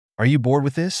Are you bored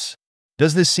with this?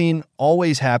 Does this scene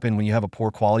always happen when you have a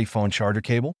poor quality phone charger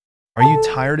cable? Are you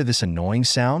tired of this annoying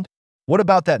sound? What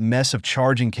about that mess of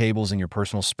charging cables in your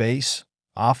personal space,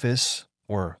 office,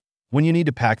 or when you need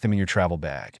to pack them in your travel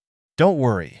bag? Don't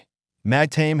worry,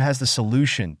 MagTame has the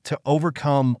solution to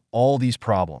overcome all these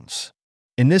problems.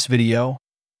 In this video,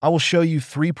 I will show you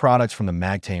 3 products from the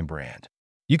MagTame brand.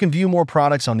 You can view more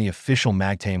products on the official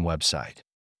MagTame website.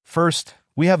 First,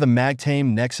 we have the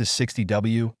MagTame Nexus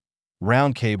 60W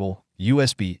round cable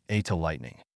USB-A to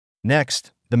Lightning.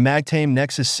 Next, the MagTame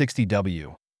Nexus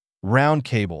 60W round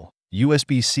cable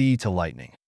USB-C to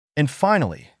Lightning. And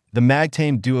finally, the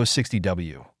MagTame Duo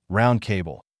 60W round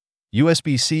cable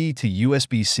USB-C to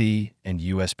USB-C and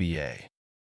USB-A.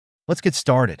 Let's get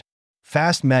started.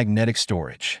 Fast magnetic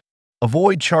storage.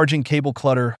 Avoid charging cable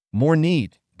clutter, more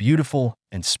neat, beautiful,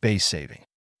 and space-saving.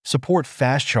 Support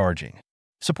fast charging.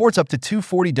 Supports up to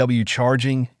 240W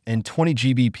charging and 20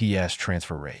 Gbps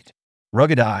transfer rate.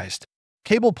 Ruggedized.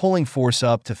 Cable pulling force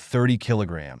up to 30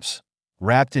 kilograms.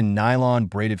 Wrapped in nylon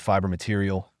braided fiber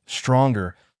material.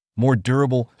 Stronger, more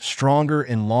durable, stronger,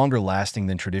 and longer lasting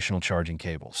than traditional charging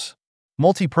cables.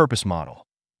 Multi-purpose model.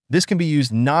 This can be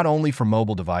used not only for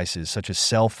mobile devices such as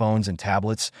cell phones and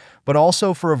tablets, but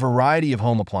also for a variety of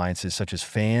home appliances such as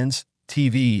fans,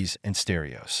 TVs, and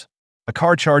stereos. A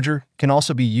car charger can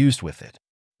also be used with it.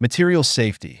 Material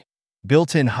safety.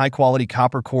 Built-in high-quality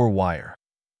copper core wire.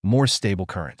 More stable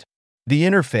current. The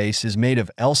interface is made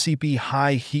of LCP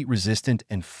high heat-resistant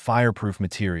and fireproof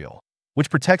material,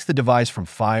 which protects the device from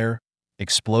fire,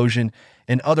 explosion,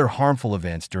 and other harmful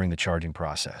events during the charging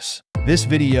process. This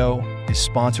video is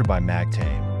sponsored by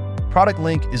MagTame. Product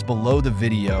link is below the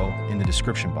video in the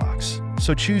description box,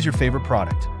 so choose your favorite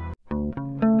product.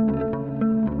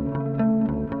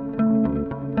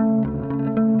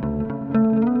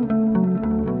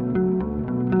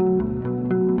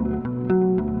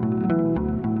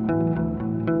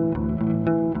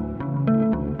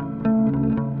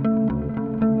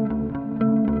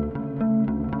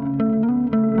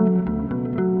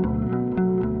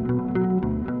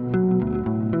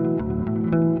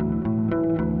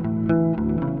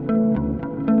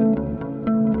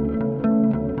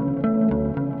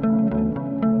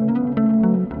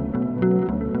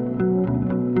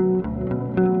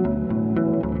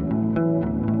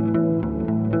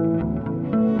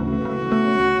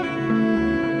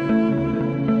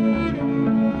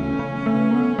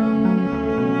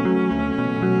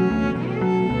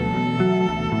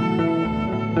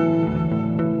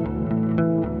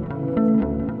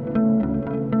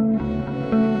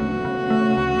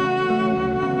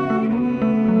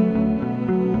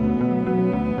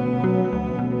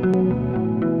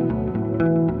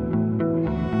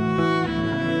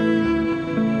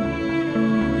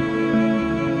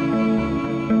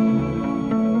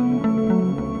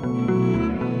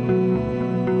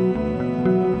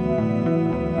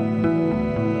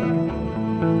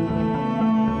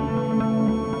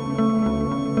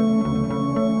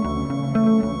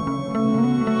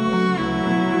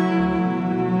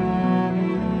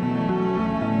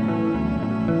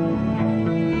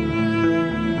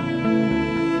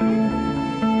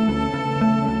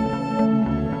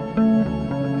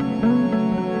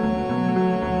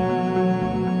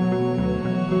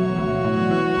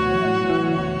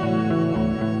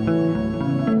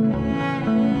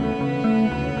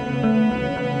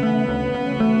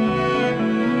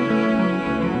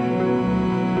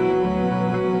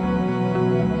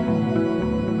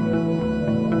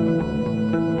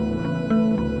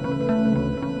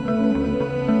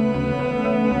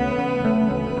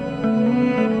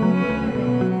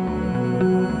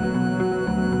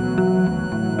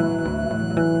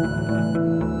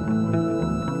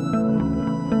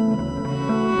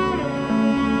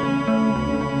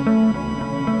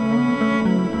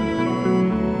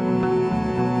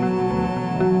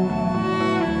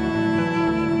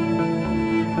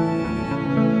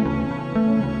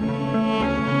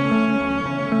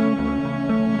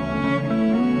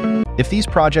 If these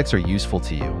projects are useful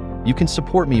to you, you can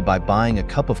support me by buying a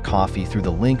cup of coffee through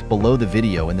the link below the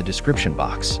video in the description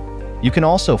box. You can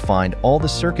also find all the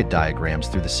circuit diagrams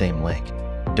through the same link.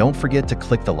 Don't forget to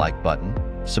click the like button,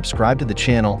 subscribe to the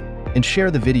channel, and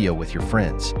share the video with your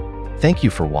friends. Thank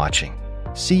you for watching.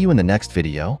 See you in the next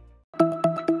video.